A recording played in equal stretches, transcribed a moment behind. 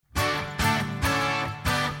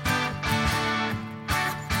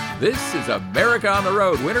This is America on the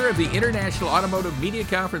Road, winner of the International Automotive Media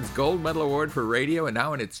Conference Gold Medal Award for Radio, and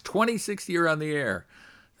now in its 26th year on the air.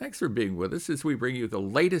 Thanks for being with us as we bring you the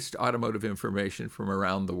latest automotive information from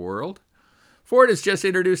around the world. Ford has just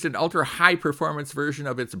introduced an ultra-high-performance version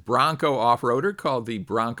of its Bronco off-roader called the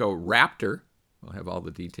Bronco Raptor. We'll have all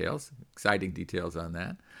the details, exciting details on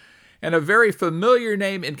that. And a very familiar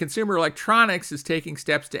name in consumer electronics is taking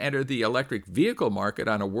steps to enter the electric vehicle market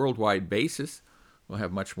on a worldwide basis. We'll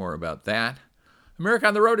have much more about that. America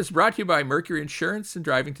on the Road is brought to you by Mercury Insurance and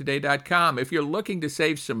DrivingToday.com. If you're looking to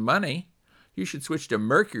save some money, you should switch to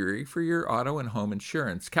Mercury for your auto and home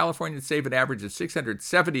insurance. Californians save an average of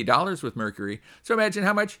 $670 with Mercury, so imagine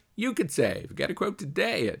how much you could save. Get a quote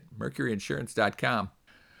today at MercuryInsurance.com.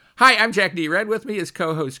 Hi, I'm Jack D. Red. With me is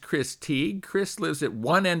co-host Chris Teague. Chris lives at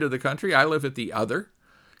one end of the country. I live at the other.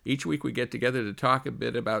 Each week we get together to talk a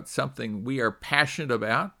bit about something we are passionate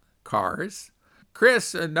about, cars.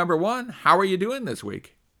 Chris, number one, how are you doing this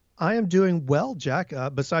week? I am doing well, Jack.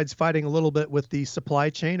 Besides fighting a little bit with the supply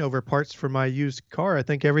chain over parts for my used car, I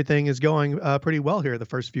think everything is going pretty well here the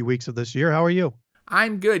first few weeks of this year. How are you?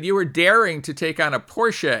 I'm good. You were daring to take on a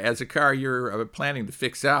Porsche as a car you're planning to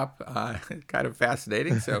fix up. Kind of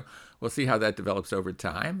fascinating. So we'll see how that develops over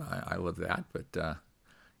time. I love that, but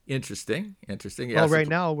interesting. Yes. Well, right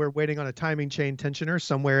now we're waiting on a timing chain tensioner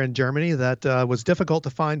somewhere in Germany that was difficult to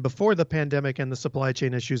find before the pandemic and the supply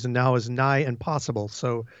chain issues, and now is nigh impossible.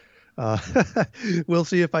 So we'll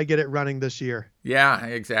see if I get it running this year. Yeah,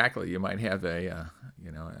 exactly. You might have a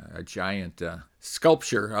giant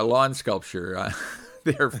sculpture, a lawn sculpture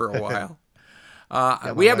there for a while.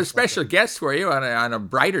 We have a special guest for you on a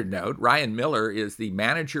brighter note. Ryan Miller is the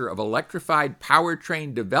manager of electrified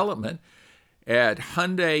powertrain development at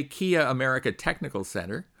Hyundai Kia America Technical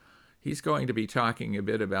Center. He's going to be talking a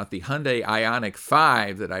bit about the Hyundai Ioniq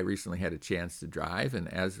 5 that I recently had a chance to drive. And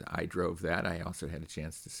as I drove that, I also had a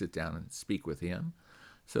chance to sit down and speak with him.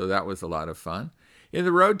 So that was a lot of fun. In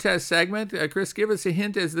the road test segment, Chris, give us a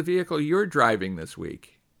hint as the vehicle you're driving this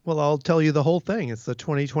week. Well, I'll tell you the whole thing. It's the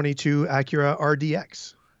 2022 Acura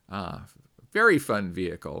RDX. Very fun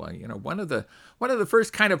vehicle. One of the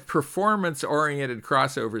first kind of performance-oriented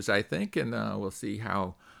crossovers, I think, and we'll see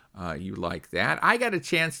how you like that. I got a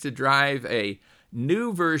chance to drive a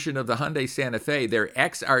new version of the Hyundai Santa Fe, their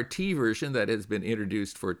XRT version that has been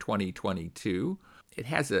introduced for 2022. It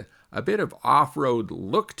has a bit of off-road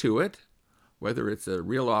look to it. Whether it's a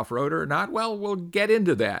real off-roader or not, well, we'll get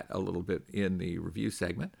into that a little bit in the review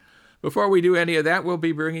segment. Before we do any of that, we'll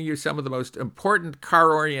be bringing you some of the most important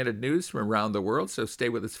car-oriented news from around the world, so stay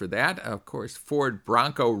with us for that. Of course, Ford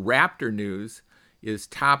Bronco Raptor news is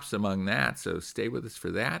tops among that, so stay with us for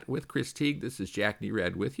that. With Chris Teague, this is Jack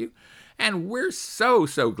Nerad with you, and we're so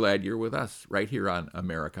glad you're with us right here on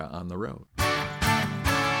America on the Road.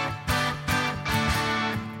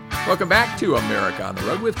 Welcome back to America on the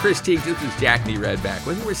Road with Chris Teague. This is Jack Nerad back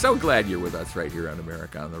with you. We're so glad you're with us right here on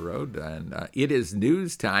America on the Road. And it is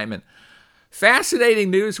news time. And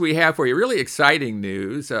fascinating news we have for you. Really exciting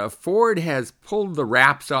news. Ford has pulled the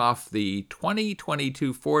wraps off the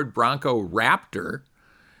 2022 Ford Bronco Raptor.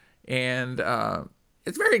 And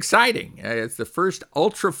it's very exciting. It's the first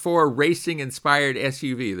Ultra 4 racing-inspired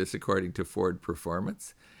SUV. This according to Ford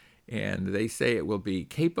Performance. And they say it will be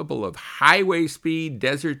capable of highway speed,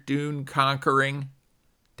 desert dune conquering,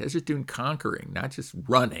 not just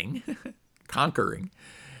running, conquering,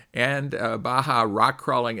 and Baja rock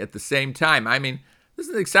crawling at the same time. I mean, this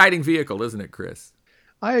is an exciting vehicle, isn't it, Chris?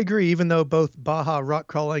 I agree, even though both Baja rock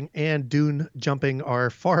crawling and dune jumping are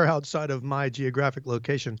far outside of my geographic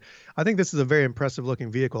location. I think this is a very impressive looking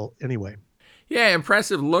vehicle anyway. Yeah,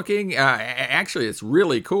 impressive looking. Actually, it's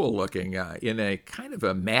really cool looking in a kind of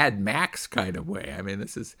a Mad Max kind of way. I mean,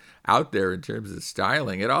 this is out there in terms of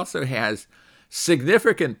styling. It also has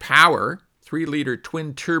significant power, 3-liter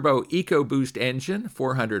twin-turbo EcoBoost engine,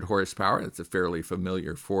 400 horsepower. That's a fairly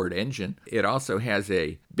familiar Ford engine. It also has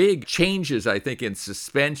a big changes, I think, in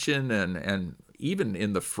suspension and even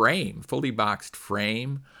in the frame, fully boxed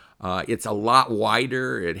frame. It's a lot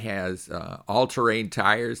wider. It has all-terrain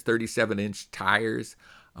tires, 37-inch tires.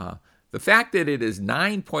 The fact that it is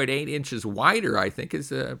 9.8 inches wider, I think,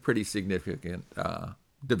 is a pretty significant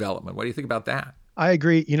development. What do you think about that? I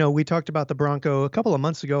agree. We talked about the Bronco a couple of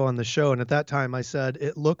months ago on the show, and at that time I said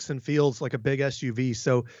it looks and feels like a big SUV.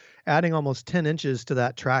 So adding almost 10 inches to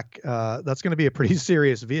that track, that's going to be a pretty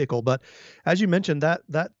serious vehicle. But as you mentioned, that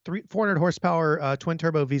 400 horsepower twin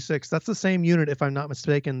turbo V6, that's the same unit, if I'm not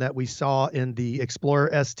mistaken, that we saw in the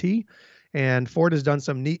Explorer ST. And Ford has done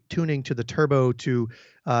some neat tuning to the turbo to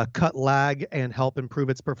cut lag and help improve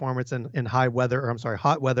its performance in hot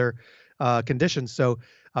weather conditions. So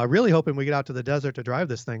really hoping we get out to the desert to drive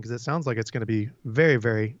this thing because it sounds like it's going to be very,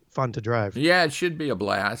 very fun to drive. Yeah, it should be a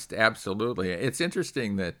blast. Absolutely. It's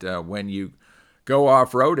interesting that when you go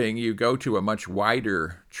off-roading, you go to a much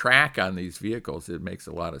wider track on these vehicles. It makes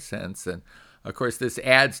a lot of sense. And of course, this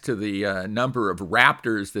adds to the number of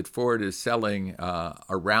Raptors that Ford is selling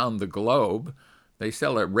around the globe. They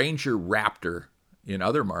sell a Ranger Raptor in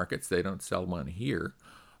other markets. They don't sell one here.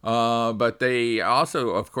 But they also,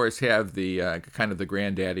 of course, have the kind of the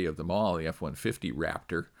granddaddy of them all, the F-150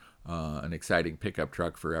 Raptor, an exciting pickup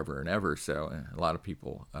truck forever and ever. So a lot of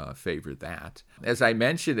people favor that. As I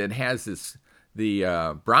mentioned, it has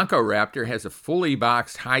the Bronco Raptor has a fully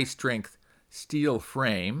boxed high-strength steel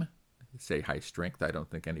frame. I say high strength. I don't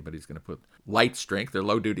think anybody's going to put light strength or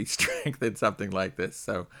low-duty strength in something like this.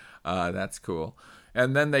 So that's cool.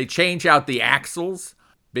 And then they change out the axles.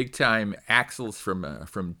 Big-time axles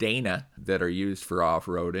from Dana that are used for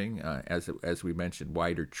off-roading. As we mentioned,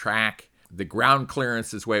 wider track. The ground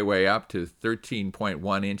clearance is way up to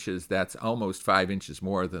 13.1 inches. That's almost 5 inches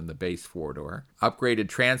more than the base four-door. Upgraded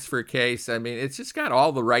transfer case. I mean, it's just got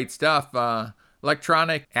all the right stuff.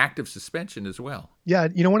 Electronic active suspension as well. Yeah,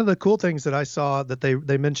 one of the cool things that I saw that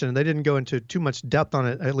they mentioned, and they didn't go into too much depth on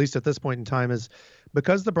it, at least at this point in time, is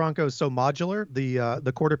because the Bronco is so modular,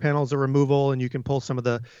 the quarter panels are removable, and you can pull some of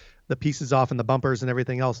the pieces off and the bumpers and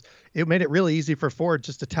everything else. It made it really easy for Ford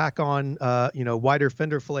just to tack on, wider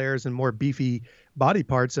fender flares and more beefy body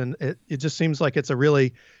parts, and it just seems like it's a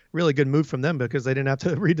really, really good move from them because they didn't have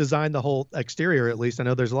to redesign the whole exterior. At least I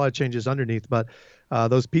know there's a lot of changes underneath, but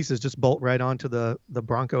those pieces just bolt right onto the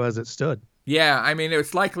Bronco as it stood. Yeah, I mean,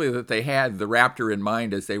 it's likely that they had the Raptor in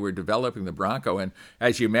mind as they were developing the Bronco. And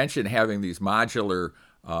as you mentioned, having these modular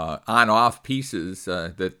on-off pieces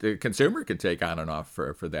that the consumer can take on and off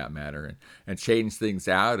for that matter and change things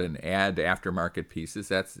out and add aftermarket pieces.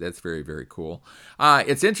 That's very, very cool.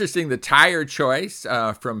 It's interesting, the tire choice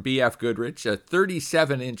from BF Goodrich,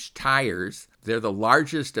 37-inch tires. They're the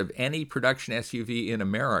largest of any production SUV in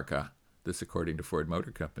America. This according to Ford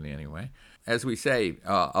Motor Company anyway. As we say,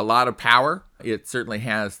 a lot of power. It certainly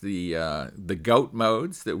has the GOAT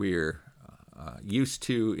modes that we're used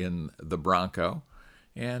to in the Bronco.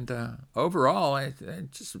 And overall, I'm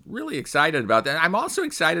just really excited about that. I'm also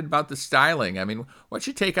excited about the styling. I mean, what's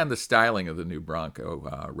your take on the styling of the new Bronco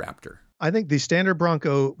Raptor? I think the standard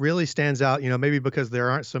Bronco really stands out, maybe because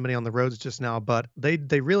there aren't so many on the roads just now, but they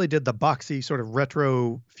really did the boxy sort of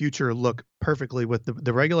retro future look perfectly with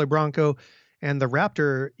the regular Bronco and the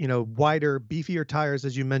Raptor, wider, beefier tires,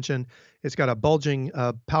 as you mentioned. It's got a bulging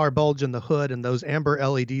power bulge in the hood and those amber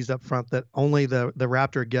LEDs up front that only the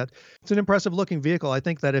Raptor get. It's an impressive looking vehicle. I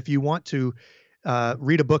think that if you want to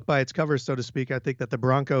read a book by its cover, so to speak, I think that the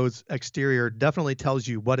Bronco's exterior definitely tells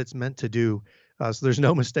you what it's meant to do. So there's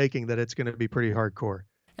no mistaking that it's going to be pretty hardcore.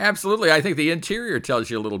 Absolutely. I think the interior tells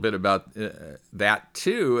you a little bit about that,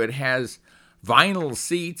 too. It has vinyl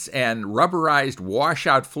seats and rubberized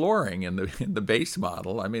washout flooring in the base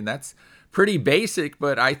model. I mean, that's pretty basic,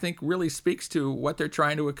 but I think really speaks to what they're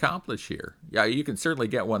trying to accomplish here. Yeah, you can certainly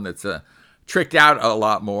get one that's tricked out a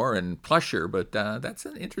lot more and plusher, but that's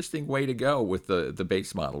an interesting way to go with the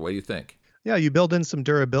base model. What do you think? Yeah, you build in some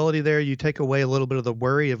durability there. You take away a little bit of the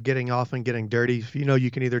worry of getting off and getting dirty. You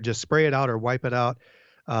can either just spray it out or wipe it out.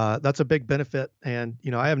 That's a big benefit. And,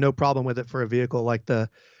 I have no problem with it for a vehicle like the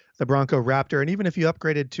Bronco Raptor. And even if you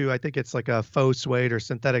upgraded to, I think it's like a faux suede or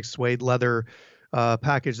synthetic suede leather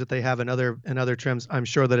package that they have in other trims, I'm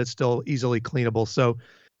sure that it's still easily cleanable. So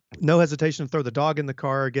no hesitation to throw the dog in the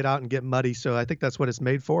car, get out and get muddy. So I think that's what it's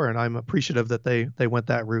made for. And I'm appreciative that they went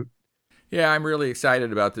that route. Yeah, I'm really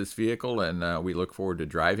excited about this vehicle, and we look forward to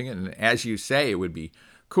driving it. And as you say, it would be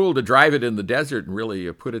cool to drive it in the desert and really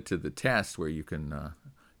put it to the test where you can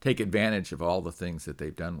take advantage of all the things that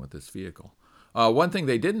they've done with this vehicle. One thing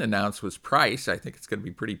they didn't announce was price. I think it's going to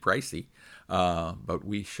be pretty pricey, but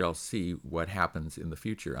we shall see what happens in the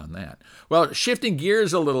future on that. Well, shifting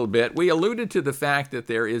gears a little bit, we alluded to the fact that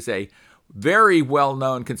there is a very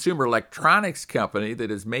well-known consumer electronics company that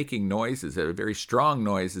is making noises, very strong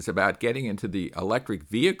noises about getting into the electric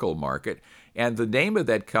vehicle market, and the name of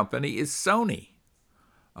that company is Sony.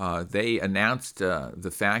 They announced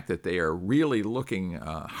the fact that they are really looking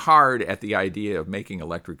hard at the idea of making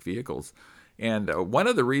electric vehicles. And one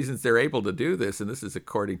of the reasons they're able to do this, and this is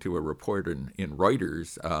according to a report in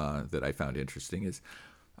Reuters that I found interesting, is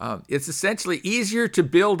it's essentially easier to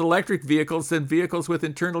build electric vehicles than vehicles with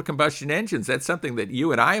internal combustion engines. That's something that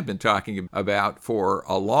you and I have been talking about for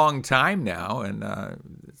a long time now, and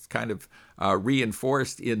it's kind of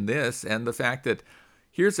reinforced in this. And the fact that,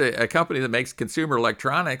 here's a company that makes consumer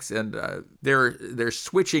electronics, and they're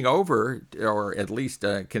switching over, or at least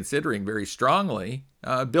considering very strongly,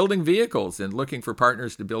 building vehicles and looking for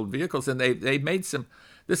partners to build vehicles. And they've made some,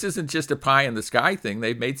 this isn't just a pie in the sky thing.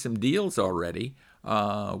 They've made some deals already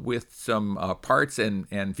with some parts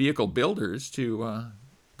and vehicle builders to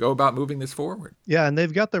go about moving this forward. Yeah, and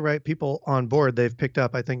they've got the right people on board. They've picked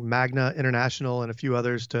up, I think, Magna International and a few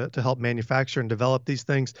others to help manufacture and develop these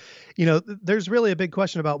things. There's really a big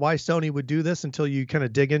question about why Sony would do this until you kind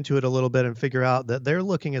of dig into it a little bit and figure out that they're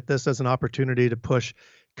looking at this as an opportunity to push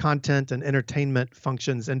content and entertainment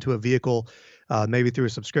functions into a vehicle, maybe through a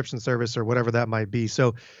subscription service or whatever that might be.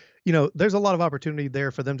 So, there's a lot of opportunity there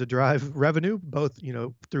for them to drive revenue, both,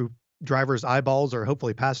 through driver's eyeballs or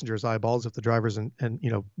hopefully passengers' eyeballs if the driver's and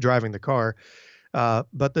driving the car.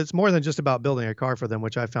 But it's more than just about building a car for them,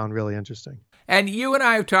 which I found really interesting. And you and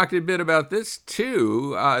I have talked a bit about this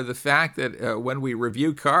too, the fact that when we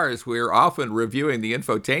review cars, we're often reviewing the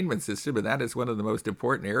infotainment system, and that is one of the most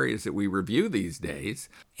important areas that we review these days.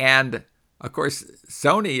 And of course,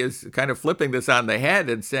 Sony is kind of flipping this on the head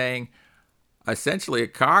and saying, essentially, a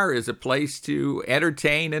car is a place to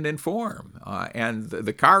entertain and inform, and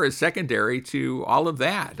the car is secondary to all of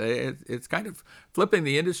that. It's kind of flipping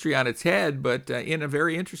the industry on its head, but in a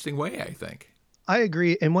very interesting way, I think. I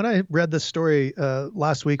agree. And when I read this story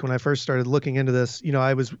last week, when I first started looking into this,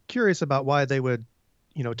 I was curious about why they would,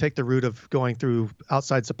 take the route of going through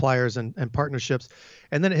outside suppliers and partnerships.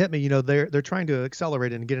 And then it hit me, they're trying to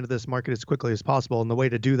accelerate and get into this market as quickly as possible. And the way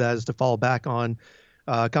to do that is to fall back on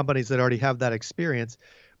companies that already have that experience,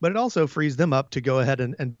 but it also frees them up to go ahead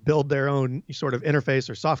and build their own sort of interface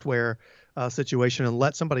or software situation and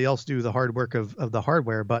let somebody else do the hard work of the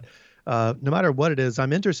hardware. But no matter what it is,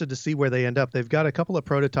 I'm interested to see where they end up. They've got a couple of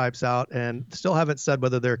prototypes out and still haven't said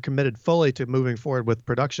whether they're committed fully to moving forward with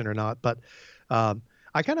production or not. But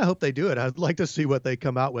I kind of hope they do it. I'd like to see what they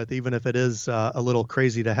come out with, even if it is a little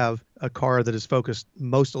crazy to have a car that is focused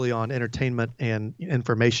mostly on entertainment and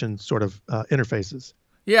information sort of interfaces.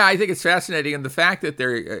 Yeah, I think it's fascinating. And the fact that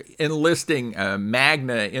they're enlisting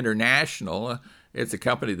Magna International, it's a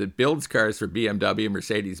company that builds cars for BMW,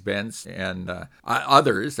 Mercedes-Benz, and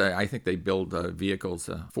others. I think they build vehicles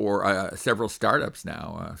for several startups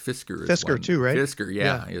now. Fisker is one. Too, right? Fisker,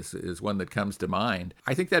 yeah. Is one that comes to mind.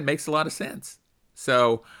 I think that makes a lot of sense.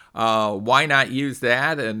 So why not use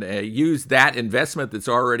that and use that investment that's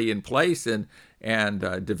already in place and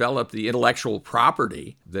develop the intellectual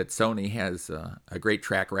property that Sony has a great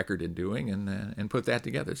track record in doing and put that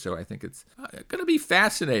together. So I think it's going to be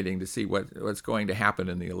fascinating to see what's going to happen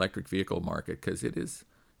in the electric vehicle market, because it is,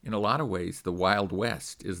 in a lot of ways, the Wild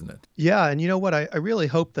West, isn't it? Yeah, and you know what? I really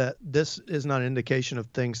hope that this is not an indication of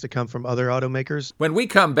things to come from other automakers. When we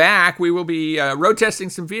come back, we will be road testing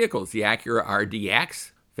some vehicles. The Acura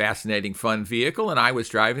RDX, fascinating, fun vehicle, and I was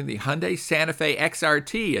driving the Hyundai Santa Fe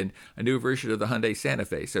XRT, and a new version of the Hyundai Santa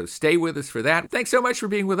Fe. So stay with us for that. Thanks so much for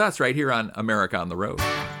being with us right here on America on the Road.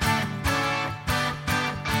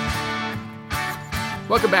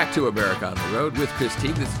 Welcome back to America on the Road with Chris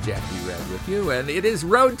Teague. This is Jack B. Red with you, and it is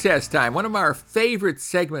road test time, one of our favorite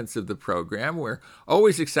segments of the program. We're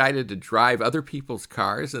always excited to drive other people's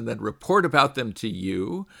cars and then report about them to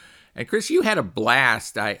you. And Chris, you had a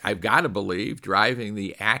blast, I've got to believe, driving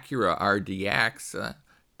the Acura RDX.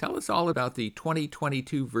 Tell us all about the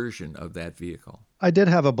 2022 version of that vehicle. I did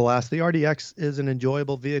have a blast. The RDX is an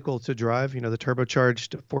enjoyable vehicle to drive. The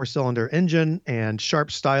turbocharged 4-cylinder engine and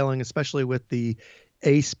sharp styling, especially with the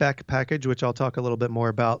A-Spec package, which I'll talk a little bit more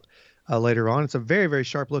about later on. It's a very, very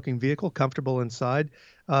sharp-looking vehicle, comfortable inside,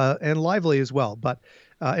 and lively as well. But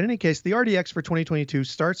in any case, the RDX for 2022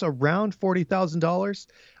 starts around $40,000.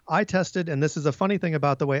 I tested, and this is a funny thing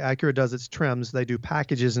about the way Acura does its trims. They do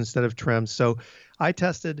packages instead of trims. So I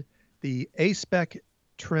tested the A-Spec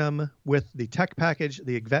trim with the Tech package,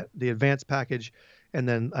 the Advanced package, and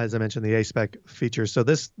then, as I mentioned, the A-Spec features. So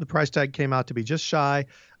the price tag came out to be just shy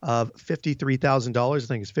of $53,000. I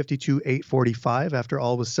think it's $52,845 after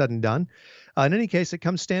all was said and done. In any case, it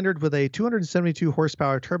comes standard with a 272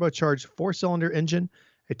 horsepower turbocharged 4-cylinder engine,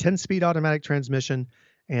 a 10-speed automatic transmission,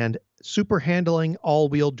 and super handling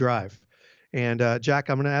all-wheel drive. And Jack,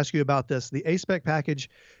 I'm going to ask you about this. The A-Spec package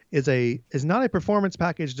is not a performance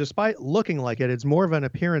package, despite looking like it. It's more of an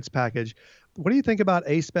appearance package. What do you think about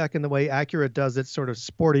A-Spec and the way Acura does its sort of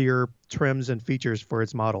sportier trims and features for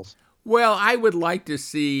its models? Well, I would like to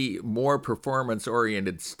see more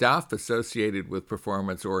performance-oriented stuff associated with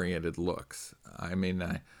performance-oriented looks. I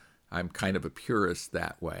mean, I'm kind of a purist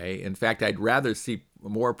that way. In fact, I'd rather see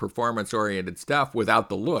more performance-oriented stuff without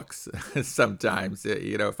the looks sometimes.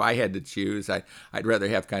 If I had to choose, I'd rather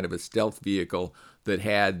have kind of a stealth vehicle that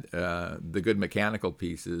had the good mechanical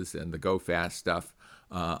pieces and the go-fast stuff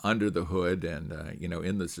under the hood and,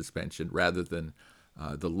 in the suspension rather than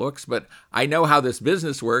the looks. But I know how this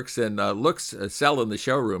business works, and looks sell in the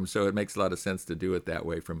showroom, so it makes a lot of sense to do it that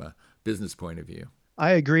way from a business point of view.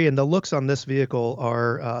 I agree, and the looks on this vehicle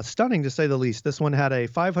are stunning to say the least. This one had a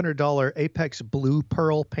 $500 Apex Blue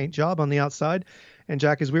Pearl paint job on the outside. And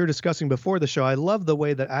Jack, as we were discussing before the show, I love the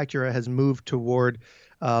way that Acura has moved toward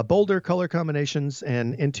bolder color combinations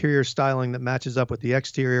and interior styling that matches up with the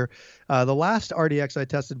exterior. The last RDX I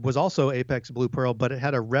tested was also Apex Blue Pearl, but it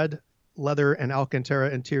had a red leather and Alcantara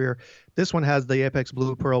interior. This one has the Apex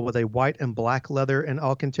Blue Pearl with a white and black leather and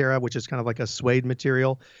Alcantara, which is kind of like a suede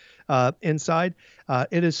material. Inside,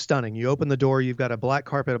 it is stunning. You open the door, you've got a black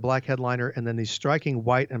carpet, a black headliner, and then these striking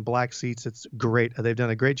white and black seats. It's great. They've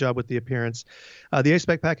done a great job with the appearance. The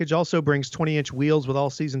A-Spec package also brings 20-inch wheels with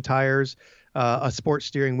all-season tires, a sport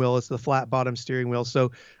steering wheel. It's the flat bottom steering wheel.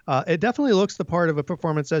 So it definitely looks the part of a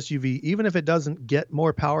performance SUV, even if it doesn't get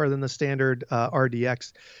more power than the standard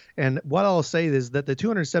RDX. And what I'll say is that the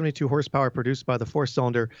 272 horsepower produced by the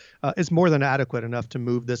four-cylinder is more than adequate enough to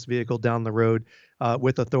move this vehicle down the road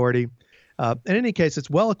with authority. In any case, it's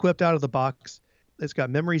well equipped out of the box. It's got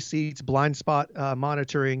memory seats, blind spot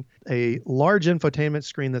monitoring, a large infotainment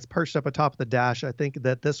screen that's perched up atop the dash. I think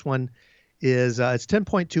that this one is it's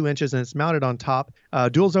 10.2 inches and it's mounted on top.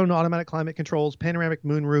 Dual zone automatic climate controls, panoramic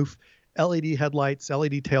moonroof, LED headlights,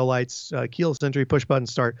 LED taillights, keyless entry, push button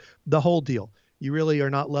start, the whole deal. You really are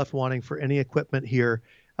not left wanting for any equipment here.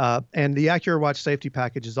 And the Acura Watch safety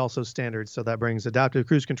package is also standard. So that brings adaptive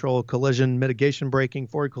cruise control, collision mitigation braking,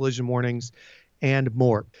 forward collision warnings, and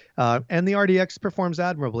more. And the RDX performs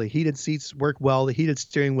admirably. Heated seats work well. The heated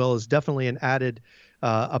steering wheel is definitely an added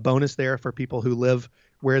a bonus there for people who live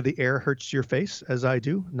where the air hurts your face, as I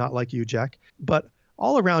do, not like you, Jack. But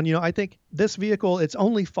all around, I think this vehicle, its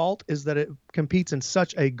only fault is that it competes in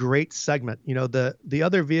such a great segment. The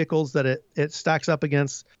other vehicles that it stacks up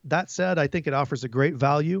against. That said, I think it offers a great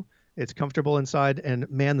value. It's comfortable inside, and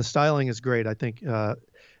man, the styling is great. I think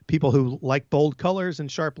people who like bold colors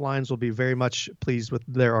and sharp lines will be very much pleased with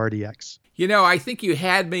their RDX. I think you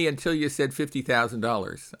had me until you said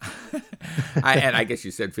 $50,000. And I guess you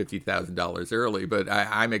said $50,000 early, but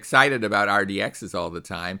I'm excited about RDXs all the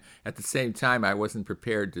time. At the same time, I wasn't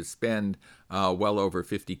prepared to spend well over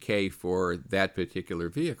 $50K for that particular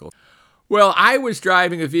vehicle. Well, I was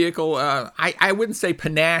driving a vehicle, I wouldn't say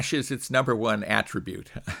panache is its number one attribute.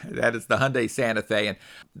 That is the Hyundai Santa Fe. And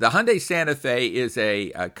the Hyundai Santa Fe is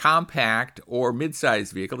a compact or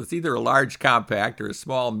midsize vehicle. It's either a large compact or a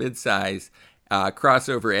small midsize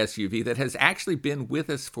crossover SUV that has actually been with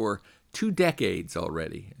us for 2 decades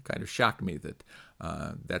already. It kind of shocked me that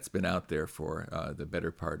that's been out there for the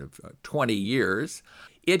better part of 20 years.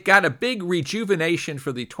 It got a big rejuvenation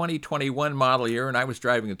for the 2021 model year, and I was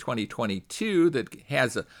driving a 2022 that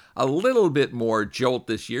has a little bit more jolt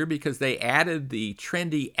this year because they added the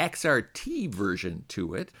trendy XRT version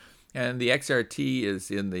to it. And the XRT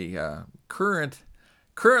is in the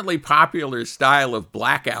currently popular style of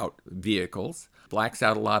blackout vehicles. Blacks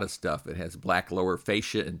out a lot of stuff. It has black lower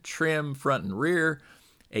fascia and trim, front and rear,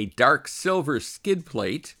 a dark silver skid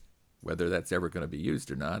plate. Whether that's ever going to be used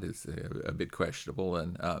or not is a bit questionable.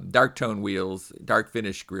 And dark tone wheels, dark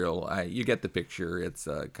finish grille. You get the picture. It's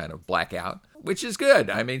kind of blackout, which is good.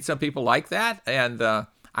 I mean, some people like that. And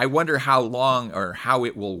I wonder how long or how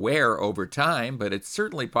it will wear over time, but it's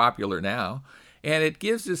certainly popular now. And it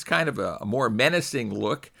gives this kind of a more menacing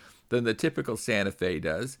look than the typical Santa Fe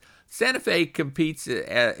does. Santa Fe competes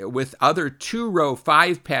with other 2-row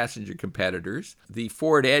 5-passenger competitors. The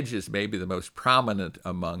Ford Edge is maybe the most prominent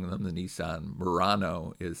among them. The Nissan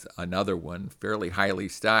Murano is another one, fairly highly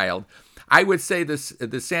styled. I would say the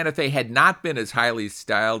Santa Fe had not been as highly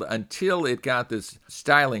styled until it got this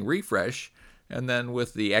styling refresh. And then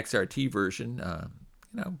with the XRT version,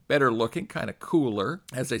 better looking, kind of cooler.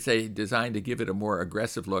 As I say, designed to give it a more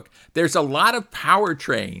aggressive look. There's a lot of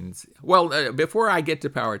powertrains. Well, before I get to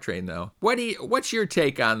powertrain, though, what's your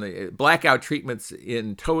take on the blackout treatments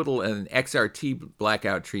in total and XRT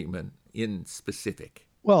blackout treatment in specific?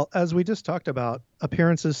 Well, as we just talked about,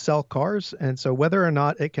 appearances sell cars. And so whether or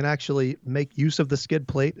not it can actually make use of the skid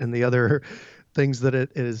plate and the other things that it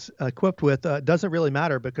is equipped with doesn't really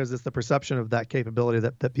matter because it's the perception of that capability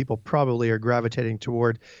that people probably are gravitating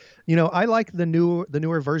toward. I like the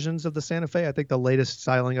newer versions of the Santa Fe. I think the latest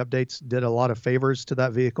styling updates did a lot of favors to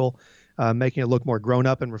that vehicle, making it look more grown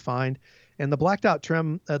up and refined. And the blacked out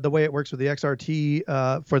trim, the way it works with the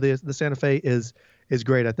XRT for the Santa Fe is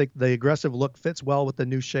great. I think the aggressive look fits well with the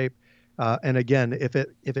new shape. And again, if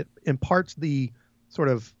it imparts the sort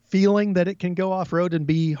of feeling that it can go off road and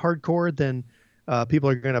be hardcore, then people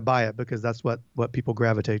are going to buy it because that's what people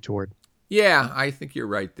gravitate toward. Yeah, I think you're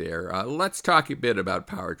right there. Let's talk a bit about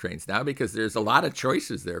powertrains now, because there's a lot of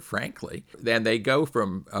choices there, frankly. And they go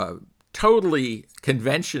from totally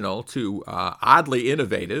conventional to oddly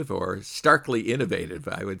innovative, or starkly innovative,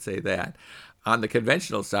 I would say that. On the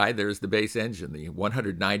conventional side, there's the base engine, the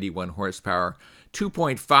 191 horsepower,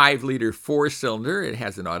 2.5-liter four-cylinder. It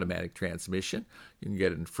has an automatic transmission. You can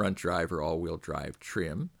get it in front drive or all-wheel drive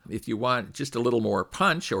trim. If you want just a little more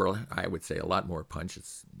punch, or I would say a lot more punch,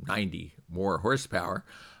 it's 90 more horsepower,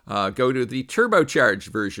 go to the turbocharged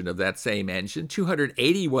version of that same engine,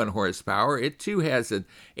 281 horsepower. It too has an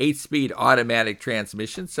 8-speed automatic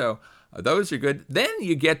transmission, so those are good. Then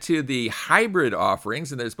you get to the hybrid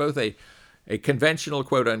offerings, and there's both a conventional,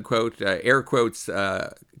 quote-unquote, air quotes,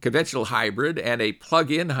 conventional hybrid and a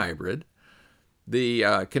plug-in hybrid.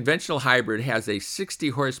 The conventional hybrid has a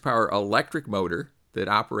 60-horsepower electric motor that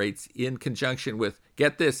operates in conjunction with,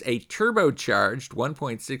 get this, a turbocharged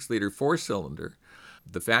 1.6-liter four-cylinder.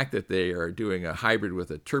 The fact that they are doing a hybrid with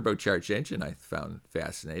a turbocharged engine I found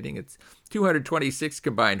fascinating. It's 226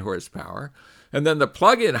 combined horsepower. And then the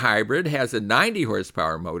plug-in hybrid has a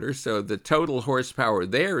 90-horsepower motor, so the total horsepower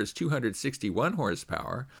there is 261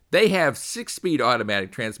 horsepower. They have 6-speed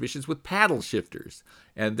automatic transmissions with paddle shifters,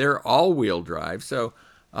 and they're all-wheel drive, so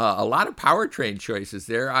a lot of powertrain choices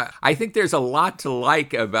there. I think there's a lot to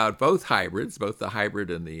like about both hybrids, both the hybrid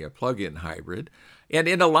and the plug-in hybrid. And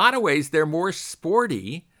in a lot of ways, they're more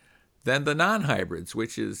sporty than the non-hybrids,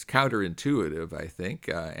 which is counterintuitive, I think.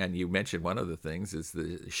 And you mentioned one of the things is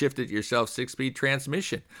the shift-it-yourself 6-speed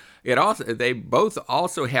transmission. They both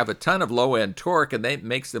also have a ton of low-end torque, and that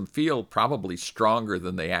makes them feel probably stronger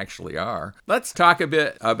than they actually are. Let's talk a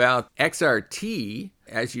bit about XRT.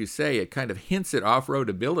 As you say, it kind of hints at off-road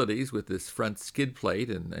abilities with this front skid plate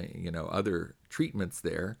and other treatments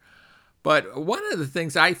there. But one of the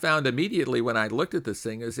things I found immediately when I looked at this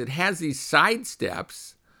thing is it has these side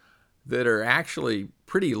steps that are actually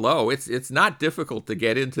pretty low. It's not difficult to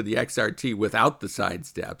get into the XRT without the side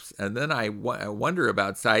steps. And then I wonder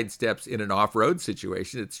about side steps in an off-road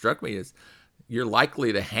situation. It struck me as you're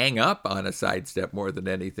likely to hang up on a side step more than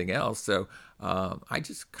anything else. So I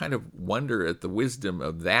just kind of wonder at the wisdom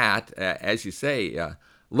of that. As you say,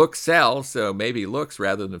 looks sell, so maybe looks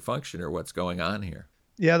rather than function are what's going on here.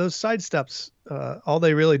 Yeah, those side steps, all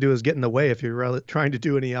they really do is get in the way if you're really trying to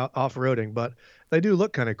do any off-roading, but they do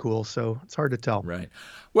look kind of cool, so it's hard to tell. Right.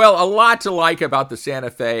 Well, a lot to like about the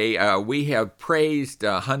Santa Fe. We have praised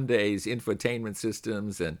Hyundai's infotainment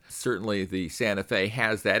systems, and certainly the Santa Fe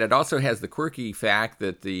has that. It also has the quirky fact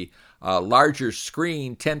that the larger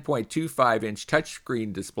screen, 10.25-inch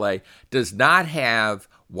touchscreen display, does not have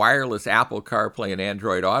wireless Apple CarPlay and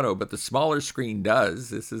Android Auto, but the smaller screen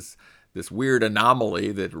does. This is this weird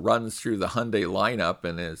anomaly that runs through the Hyundai lineup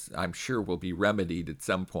and is, I'm sure, will be remedied at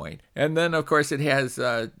some point. And then, of course, it has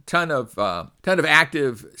a ton of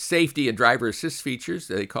active safety and driver assist features.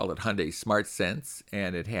 They call it Hyundai Smart Sense,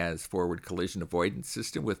 and it has forward collision avoidance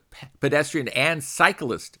system with pedestrian and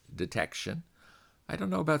cyclist detection. I don't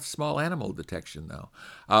know about small animal detection,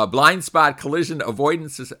 though. Blind spot collision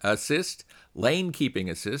avoidance assist, lane keeping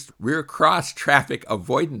assist, rear cross traffic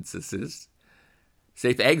avoidance assist,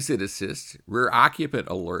 safe exit assist, rear occupant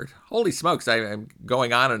alert. Holy smokes, I'm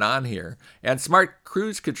going on and on here. And smart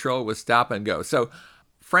cruise control with stop and go. So,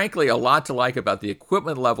 frankly, a lot to like about the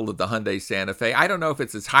equipment level of the Hyundai Santa Fe. I don't know if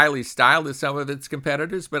it's as highly styled as some of its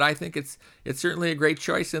competitors, but I think it's certainly a great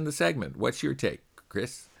choice in the segment. What's your take,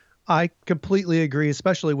 Chris? I completely agree,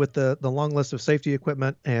 especially with the long list of safety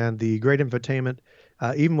equipment and the great infotainment.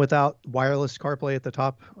 Even without wireless CarPlay at the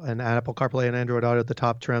top and Apple CarPlay and Android Auto at the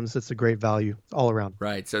top trims, it's a great value all around.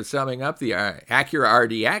 Right. So summing up, the Acura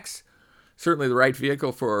RDX, certainly the right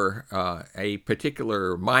vehicle for a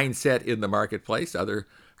particular mindset in the marketplace. Other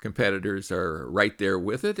competitors are right there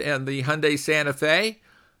with it. And the Hyundai Santa Fe,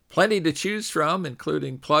 plenty to choose from,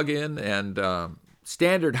 including plug-in and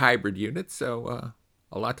standard hybrid units. So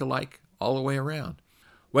a lot to like all the way around.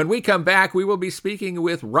 When we come back, we will be speaking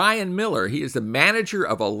with Ryan Miller. He is the manager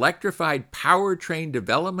of electrified powertrain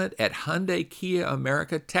development at Hyundai Kia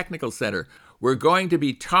America Technical Center. We're going to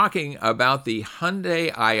be talking about the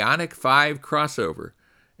Hyundai Ioniq 5 crossover,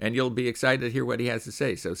 and you'll be excited to hear what he has to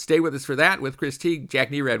say. So stay with us for that. With Chris Teague, Jack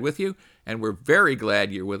Nerad with you, and we're very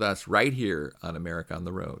glad you're with us right here on America on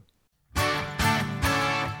the Road.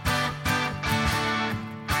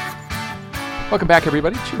 Welcome back,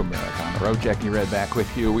 everybody, to America on the Road. Jack Nerad back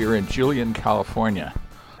with you. We are in Julian, California.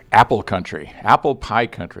 Apple country, apple pie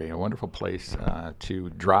country, a wonderful place to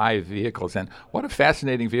drive vehicles. And what a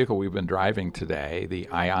fascinating vehicle we've been driving today, the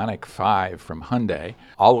Ioniq 5 from Hyundai,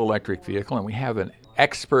 all-electric vehicle. And we have an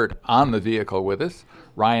expert on the vehicle with us.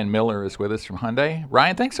 Ryan Miller is with us from Hyundai.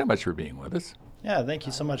 Ryan, thanks so much for being with us. Yeah, thank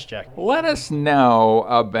you so much, Jack. Let us know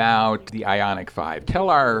about the Ioniq 5. Tell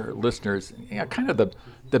our listeners kind of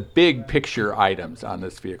the big picture items on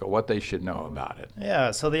this vehicle, what they should know about it.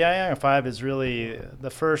 Yeah, so the Ioniq 5 is really the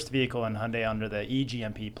first vehicle in Hyundai under the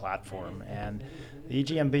eGMP platform. And the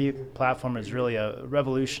eGMP platform is really a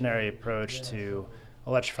revolutionary approach to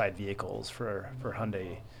electrified vehicles for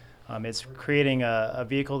Hyundai. It's creating a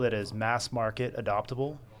vehicle that is mass market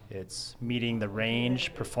adoptable. It's meeting the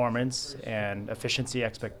range, performance, and efficiency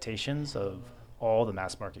expectations of all the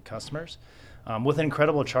mass market customers with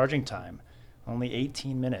incredible charging time. Only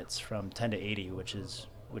 18 minutes from 10 to 80, which is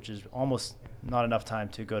almost not enough time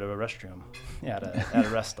to go to a restroom at a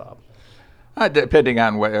rest stop. Depending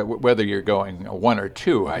on whether you're going one or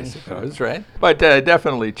two, I suppose, right? But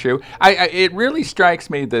definitely true. It really strikes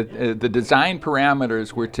me that the design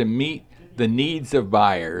parameters were to meet the needs of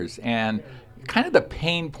buyers and kind of the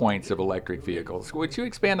pain points of electric vehicles. Would you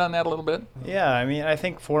expand on that a little bit? Yeah, I mean, I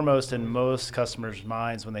think foremost in most customers'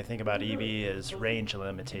 minds when they think about EV is range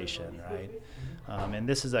limitation, right? And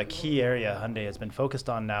this is a key area Hyundai has been focused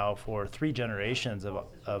on now for 3 generations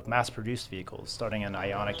of mass-produced vehicles, starting in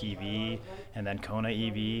Ioniq EV and then Kona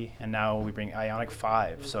EV, and now we bring Ioniq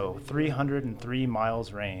 5. So 303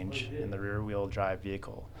 miles range in the rear-wheel drive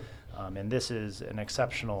vehicle. And this is an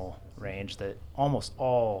exceptional range that almost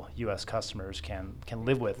all U.S. customers can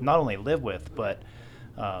live with, not only live with, but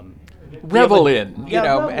revel in.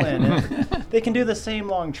 Revel in. They can do the same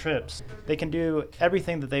long trips. They can do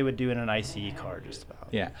everything that they would do in an ICE car, just about.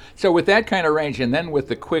 Yeah. So with that kind of range, and then with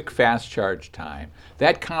the quick fast charge time,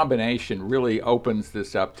 that combination really opens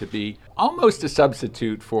this up to be almost a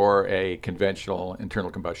substitute for a conventional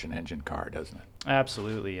internal combustion engine car, doesn't it?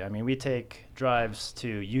 Absolutely. I mean, we take drives to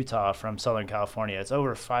Utah from Southern California. It's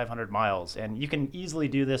over 500 miles, and you can easily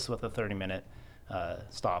do this with a 30-minute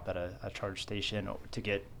stop at a charge station to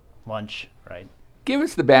get lunch, right? Give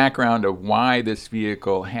us the background of why this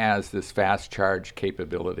vehicle has this fast charge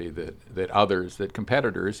capability that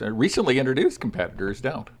competitors, recently introduced competitors,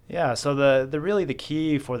 don't. Yeah, so the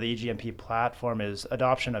key for the eGMP platform is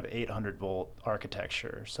adoption of 800-volt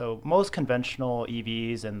architecture. So most conventional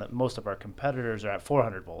EVs and most of our competitors are at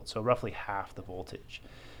 400 volts, so roughly half the voltage.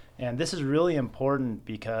 And this is really important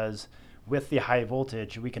because with the high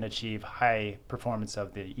voltage, we can achieve high performance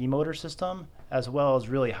of the e-motor system, as well as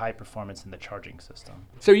really high performance in the charging system.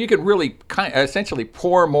 So you can really essentially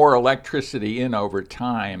pour more electricity in over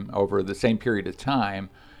the same period of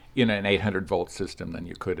time, in an 800-volt system than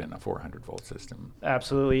you could in a 400-volt system.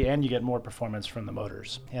 Absolutely, and you get more performance from the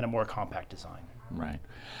motors and a more compact design. Right.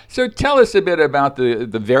 So tell us a bit about the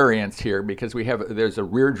variants here, because there's a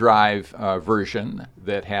rear drive version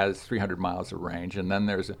that has 300 miles of range, and then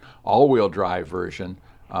there's an all-wheel drive version,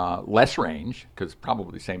 less range, because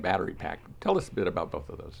probably the same battery pack. Tell us a bit about both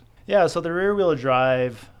of those. Yeah, so the rear-wheel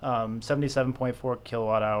drive 77.4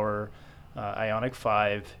 kilowatt-hour Ioniq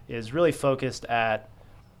 5 is really focused at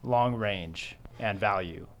long range and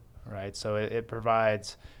value, right? So it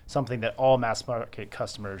provides something that all mass market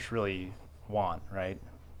customers really want, right?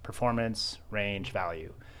 Performance, range,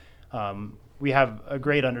 value. We have a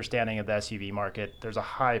great understanding of the SUV market. There's a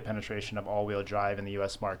high penetration of all-wheel drive in the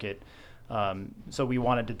U.S. market. So we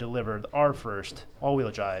wanted to deliver our first all-wheel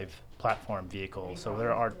drive platform vehicle. So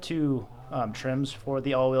there are 2 trims for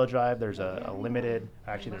the all-wheel drive. There's a limited,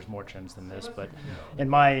 actually there's more trims than this, but in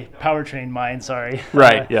my powertrain mind,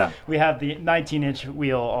 Right, yeah. We have the 19-inch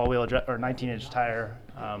wheel all-wheel drive, or 19-inch tire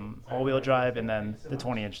all-wheel drive, and then the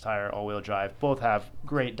 20-inch tire all-wheel drive. Both have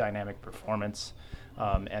great dynamic performance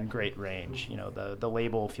and great range. You know, the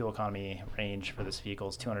label fuel economy range for this vehicle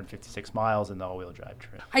is 256 miles in the all-wheel drive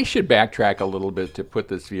trim. I should backtrack a little bit to put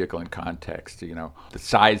this vehicle in context. You know, the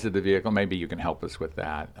size of the vehicle, maybe you can help us with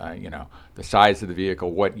that. The size of the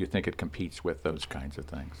vehicle, what you think it competes with, those kinds of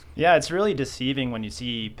things. Yeah, it's really deceiving when you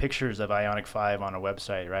see pictures of Ioniq 5 on a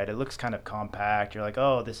website, right? It looks kind of compact. You're like,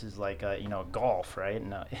 oh, this is like a Golf, right?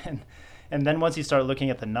 And then once you start looking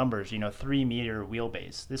at the numbers, 3-meter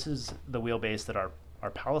wheelbase. This is the wheelbase that our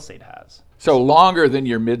Palisade has. So longer than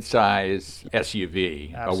your midsize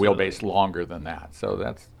SUV, Absolutely. A wheelbase longer than that.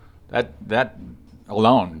 So that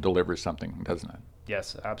alone delivers something, doesn't it?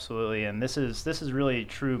 Yes, absolutely. And this is really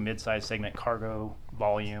true midsize segment cargo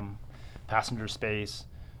volume, passenger space.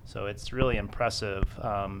 So it's really impressive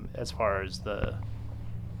as far as the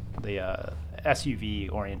SUV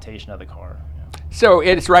orientation of the car. So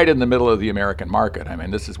it's right in the middle of the American market. I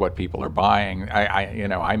mean, this is what people are buying.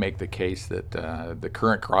 I make the case that the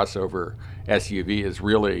current crossover SUV is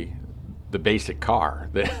really the basic car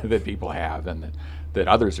that people have, and that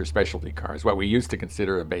others are specialty cars. What we used to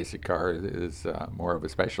consider a basic car is more of a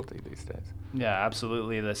specialty these days. Yeah,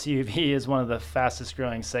 absolutely. The CUV is one of the fastest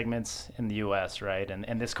growing segments in the U.S., right?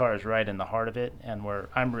 And this car is right in the heart of it, and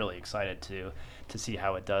I'm really excited to see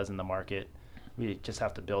how it does in the market. We just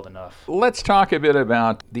have to build enough. Let's talk a bit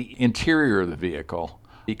about the interior of the vehicle,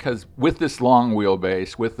 because with this long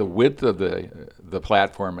wheelbase, with the width of the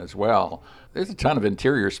platform as well, there's a ton of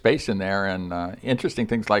interior space in there, and interesting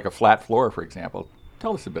things like a flat floor, for example.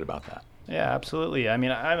 Tell us a bit about that. Yeah, absolutely. I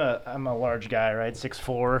mean, I'm a large guy, right?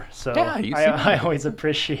 6'4", so yeah, I always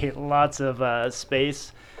appreciate lots of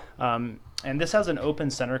space. And this has an open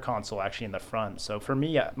center console actually in the front. So for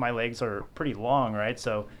me, my legs are pretty long, right?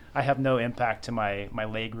 So I have no impact to my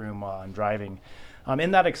leg room while I'm driving.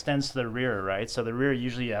 And that extends to the rear, right? So the rear,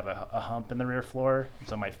 usually you have a hump in the rear floor,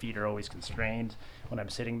 so my feet are always constrained when I'm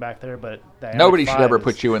sitting back there. But nobody should ever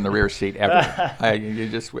put you in the rear seat ever. You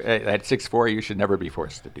just at 6'4", you should never be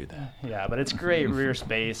forced to do that. Yeah, but it's great rear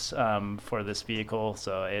space for this vehicle.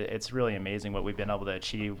 So it's really amazing what we've been able to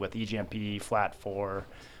achieve with EGMP Flat 4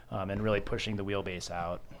 and really pushing the wheelbase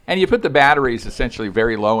out. And you put the batteries essentially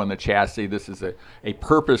very low in the chassis. This is a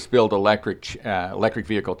purpose-built electric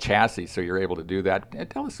vehicle chassis, so you're able to do that.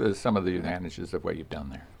 Tell us some of the advantages of what you've done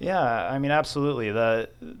there. Yeah, I mean, absolutely. The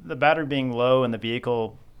battery being low in the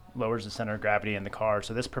vehicle lowers the center of gravity in the car,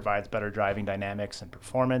 so this provides better driving dynamics and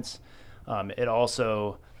performance. It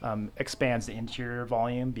also expands the interior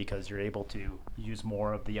volume because you're able to use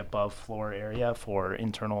more of the above floor area for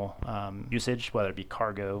internal usage, whether it be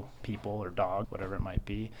cargo, people, or dog, whatever it might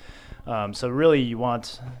be. So really you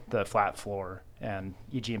want the flat floor, and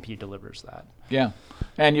EGMP delivers that. Yeah,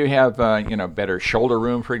 and you have better shoulder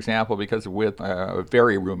room, for example, because with a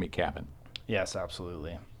very roomy cabin. Yes,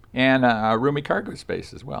 absolutely. And a roomy cargo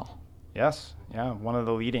space as well. Yes, yeah, one of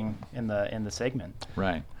the leading in the segment.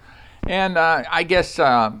 Right. And I guess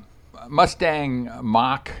Mustang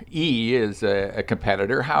Mach-E is a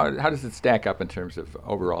competitor. How does it stack up in terms of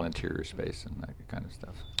overall interior space and that kind of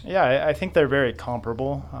stuff? Yeah, I think they're very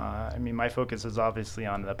comparable. I mean, my focus is obviously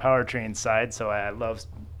on the powertrain side, so I love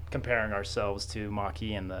comparing ourselves to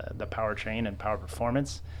Mach-E and the powertrain and power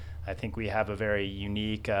performance. I think we have a very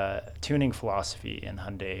unique tuning philosophy in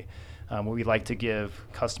Hyundai. We like to give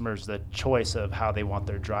customers the choice of how they want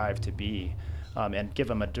their drive to be. And give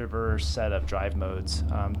them a diverse set of drive modes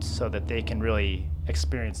so that they can really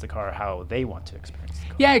experience the car how they want to experience the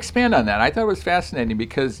car. Yeah, expand on that. I thought it was fascinating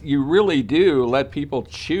because you really do let people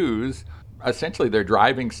choose essentially their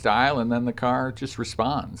driving style, and then the car just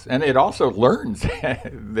responds. And it also learns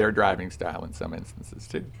their driving style in some instances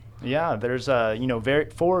too. Yeah, there's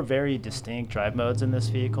four very distinct drive modes in this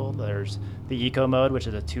vehicle. There's the Eco mode, which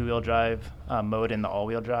is a two-wheel drive mode in the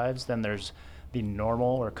all-wheel drives. Then there's the normal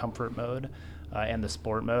or comfort mode. And the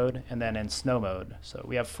sport mode, and then in snow mode. So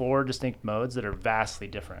we have four distinct modes that are vastly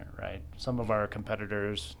different, right? Some of our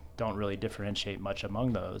competitors don't really differentiate much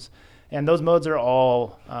among those. And those modes are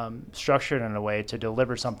all structured in a way to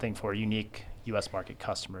deliver something for unique U.S. market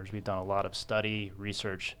customers. We've done a lot of study,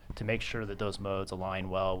 research to make sure that those modes align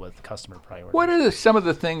well with customer priorities. What are some of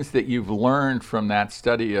the things that you've learned from that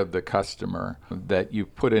study of the customer that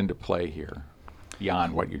you've put into play here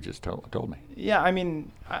beyond what you just told me? Yeah, I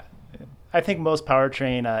mean, I think most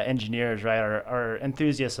powertrain engineers, right, are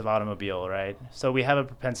enthusiasts of automobile, right? So we have a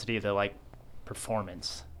propensity to like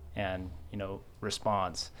performance and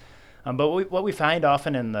response. But what we find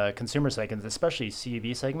often in the consumer segments, especially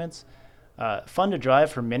CUV segments, fun to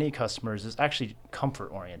drive for many customers is actually comfort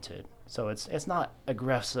oriented. So it's not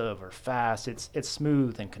aggressive or fast. It's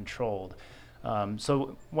smooth and controlled.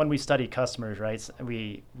 So when we study customers, right,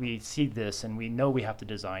 we see this and we know we have to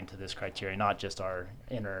design to this criteria, not just our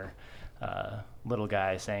inner little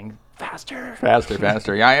guy saying faster.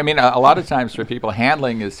 Yeah, I mean, a lot of times for people,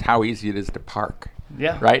 handling is how easy it is to park.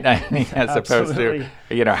 Yeah. Right? I mean, as opposed to,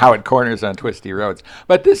 how it corners on twisty roads.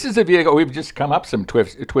 But this is a vehicle, we've just come up some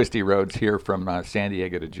twisty roads here from San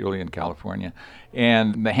Diego to Julian, California.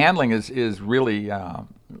 And the handling is really,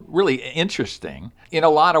 really interesting in a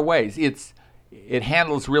lot of ways. It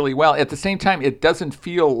handles really well. At the same time, it doesn't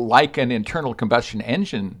feel like an internal combustion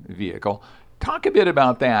engine vehicle. Talk a bit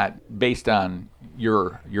about that based on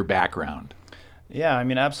your background. Yeah, I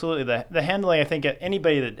mean, absolutely. The handling, I think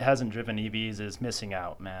anybody that hasn't driven EVs is missing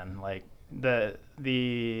out, man. Like the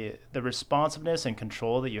responsiveness and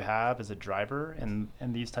control that you have as a driver in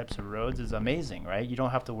these types of roads is amazing, right? You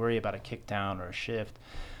don't have to worry about a kick down or a shift.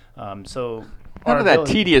 So none of that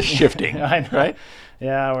tedious shifting, I know. right?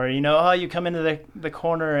 Yeah, or you come into the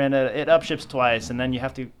corner and it upshifts twice, and then you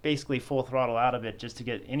have to basically full throttle out of it just to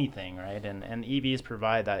get anything, right? And EVs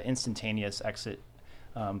provide that instantaneous exit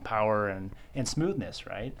power and smoothness,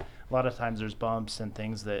 right? A lot of times there's bumps and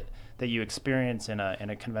things that you experience in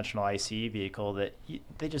a conventional ICE vehicle that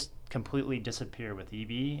they just completely disappear with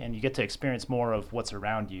EV, and you get to experience more of what's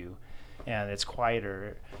around you, and it's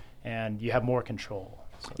quieter, and you have more control.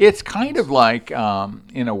 So it's kind of like,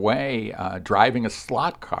 in a way, driving a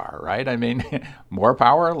slot car, right? I mean, more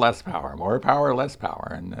power, less power, more power, less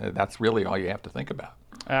power, and that's really all you have to think about.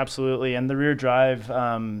 Absolutely, and the rear drive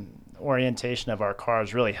orientation of our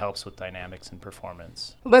cars really helps with dynamics and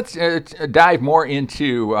performance. Let's dive more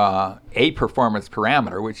into a performance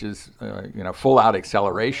parameter, which is full-out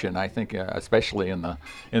acceleration. I think, especially in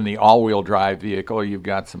the all-wheel drive vehicle, you've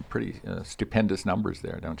got some pretty stupendous numbers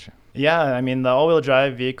there, don't you? Yeah, I mean the all-wheel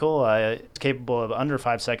drive vehicle is capable of under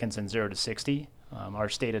 5 seconds in 0 to 60. Our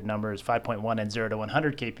stated number is 5.1 and 0 to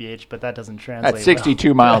 100 kph, but that doesn't translate. That's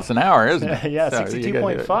 62 miles an hour, isn't it? Yeah, so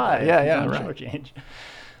 62.5. Yeah, right. Short change.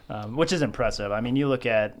 Which is impressive. I mean, you look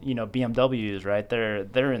at BMWs, right?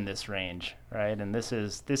 They're in this range, right? And this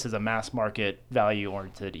is a mass market value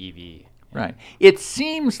oriented EV. Right. It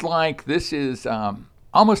seems like this is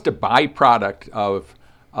almost a byproduct of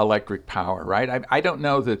electric power, right? I don't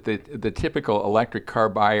know that the typical electric car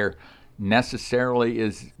buyer necessarily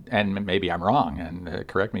is, and maybe I'm wrong, and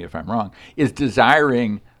correct me if I'm wrong, is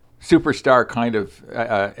desiring superstar kind of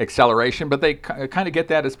acceleration, but they kind of get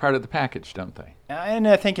that as part of the package, don't they? And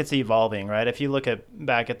I think it's evolving, right? If you look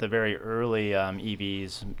back at the very early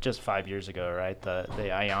EVs, just 5 years ago, right? The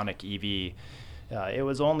Ioniq EV, it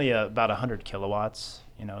was only about 100 kilowatts,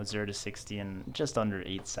 0 to 60 in just under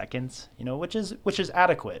 8 seconds, which is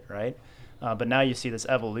adequate, right? But now you see this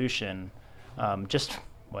evolution, just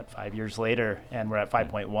 5 years later, and we're at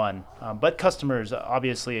 5.1. But customers,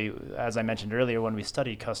 obviously, as I mentioned earlier, when we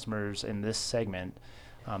study customers in this segment,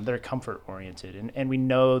 they're comfort oriented, and we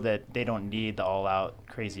know that they don't need the all-out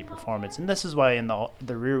crazy performance. And this is why in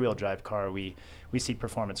the rear-wheel drive car we see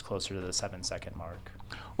performance closer to the 7-second mark.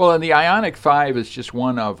 Well, and the Ioniq 5 is just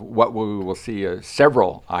one of what we will see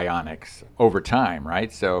several Ioniqs over time,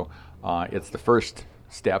 right? So it's the first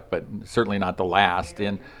step, but certainly not the last.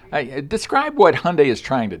 And describe what Hyundai is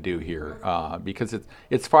trying to do here, because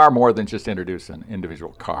it's far more than just introduce an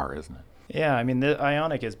individual car, isn't it? Yeah, I mean, the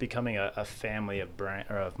Ioniq is becoming a family of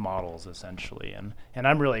of models, essentially. And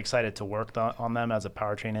I'm really excited to work on them as a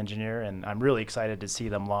powertrain engineer, and I'm really excited to see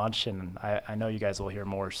them launch, and I know you guys will hear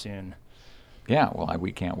more soon. Yeah, well,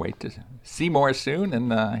 we can't wait to see more soon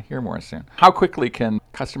and hear more soon. How quickly can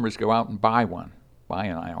customers go out and buy an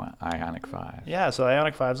Ioniq 5? Yeah, so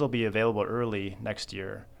Ioniq 5s will be available early next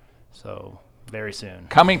year, so very soon.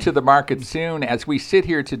 Coming to the market soon. As we sit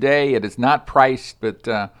here today, it is not priced, but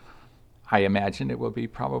I imagine it will be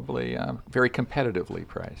probably very competitively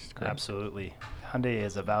priced. Correct? Absolutely. Hyundai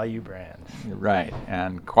is a value brand. Right,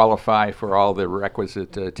 and qualify for all the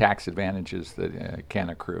requisite tax advantages that can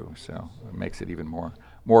accrue, so it makes it even more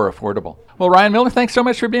affordable. Well, Ryan Miller, thanks so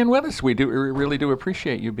much for being with us. We really do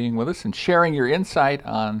appreciate you being with us and sharing your insight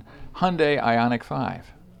on Hyundai Ioniq 5.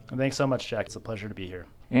 Thanks so much, Jack. It's a pleasure to be here.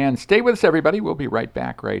 And stay with us, everybody. We'll be right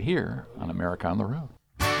back right here on America on the Road.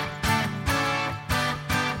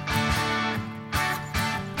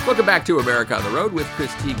 Welcome back to America on the Road with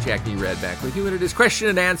Chris Teague, Jackie Red back with you. And it is question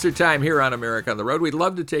and answer time here on America on the Road. We'd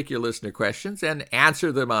love to take your listener questions and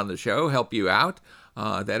answer them on the show, help you out.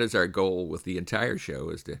 That is our goal with the entire show,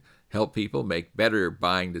 is to help people make better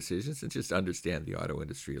buying decisions and just understand the auto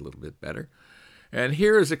industry a little bit better. And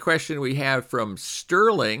here is a question we have from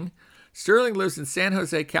Sterling. Sterling lives in San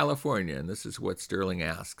Jose, California, and this is what Sterling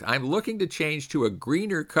asks. I'm looking to change to a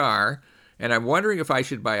greener car, and I'm wondering if I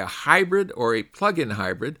should buy a hybrid or a plug-in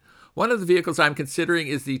hybrid. One of the vehicles I'm considering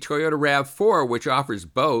is the Toyota RAV4, which offers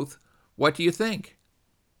both. What do you think?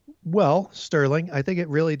 Well, Sterling, I think it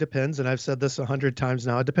really depends, and I've said this 100 times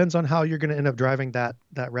now. It depends on how you're going to end up driving that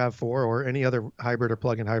RAV4 or any other hybrid or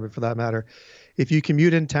plug-in hybrid for that matter. If you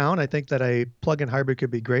commute in town, I think that a plug-in hybrid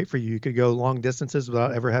could be great for you. You could go long distances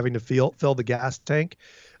without ever having to fill the gas tank.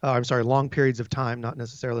 Long periods of time, not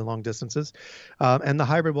necessarily long distances. And the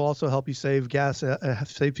hybrid will also help you save gas,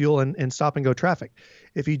 save fuel, and stop and go traffic.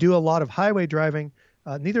 If you do a lot of highway driving,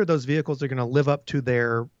 neither of those vehicles are going to live up to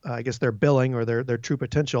their billing or their true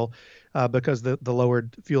potential because the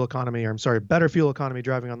lowered fuel economy, better fuel economy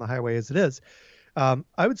driving on the highway as it is.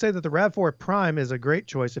 I would say that the RAV4 Prime is a great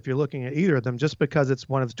choice if you're looking at either of them, just because it's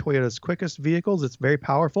one of Toyota's quickest vehicles. It's very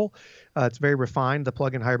powerful. It's very refined. The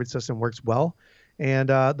plug-in hybrid system works well. And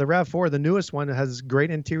the RAV4, the newest one, has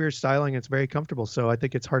great interior styling. It's very comfortable, so I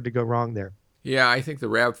think it's hard to go wrong there. Yeah, I think the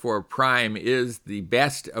RAV4 Prime is the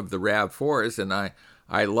best of the RAV4s, and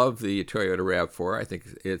I love the Toyota RAV4. I think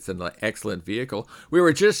it's an excellent vehicle. We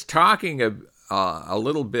were just talking a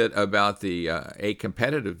little bit about a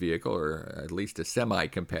competitive vehicle, or at least a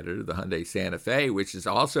semi-competitive, the Hyundai Santa Fe, which is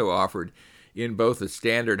also offered in both a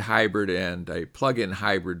standard hybrid and a plug-in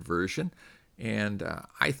hybrid version. And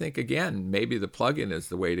I think, again, maybe the plug-in is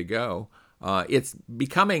the way to go. It's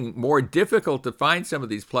becoming more difficult to find some of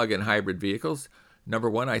these plug-in hybrid vehicles. Number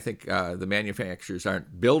one, I think the manufacturers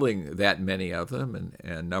aren't building that many of them.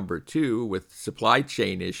 And number two, with supply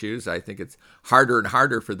chain issues, I think it's harder and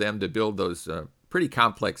harder for them to build those pretty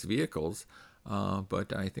complex vehicles.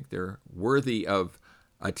 But I think they're worthy of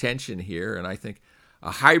attention here. And I think a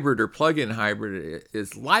hybrid or plug-in hybrid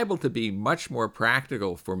is liable to be much more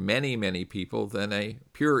practical for many, many people than a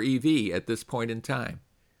pure EV at this point in time.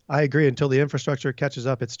 I agree. Until the infrastructure catches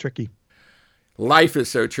up, it's tricky. Life is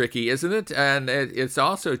so tricky, isn't it? And it's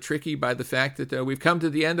also tricky by the fact that we've come to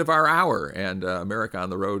the end of our hour, and America on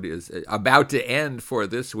the Road is about to end for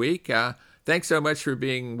this week. Thanks so much for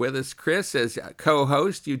being with us, Chris. As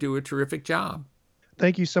co-host, you do a terrific job.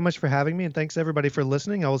 Thank you so much for having me, and thanks everybody for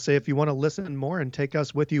listening. I will say, if you want to listen more and take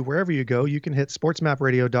us with you wherever you go, you can hit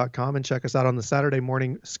sportsmapradio.com and check us out on the Saturday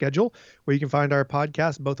morning schedule, where you can find our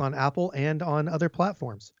podcast both on Apple and on other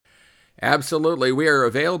platforms. Absolutely. We are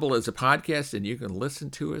available as a podcast, and you can listen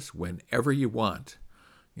to us whenever you want.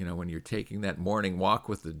 You know, when you're taking that morning walk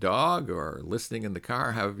with the dog or listening in the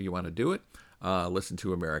car, however you want to do it. Listen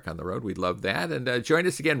to America on the Road. We'd love that. And join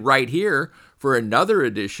us again right here for another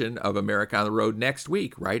edition of America on the Road next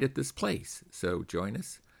week, right at this place. So join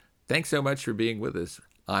us. Thanks so much for being with us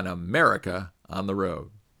on America on the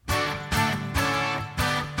Road.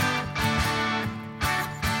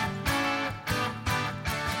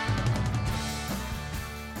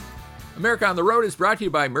 America on the Road is brought to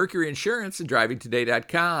you by Mercury Insurance and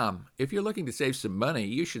DrivingToday.com. If you're looking to save some money,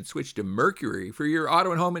 you should switch to Mercury for your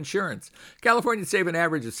auto and home insurance. Californians save an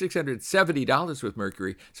average of $670 with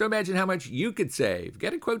Mercury, so imagine how much you could save.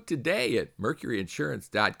 Get a quote today at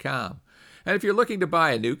MercuryInsurance.com. And if you're looking to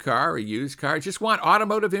buy a new car or a used car, just want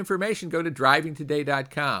automotive information, go to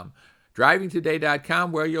DrivingToday.com.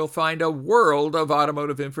 DrivingToday.com, where you'll find a world of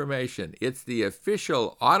automotive information. It's the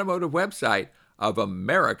official automotive website of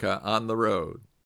America on the Road.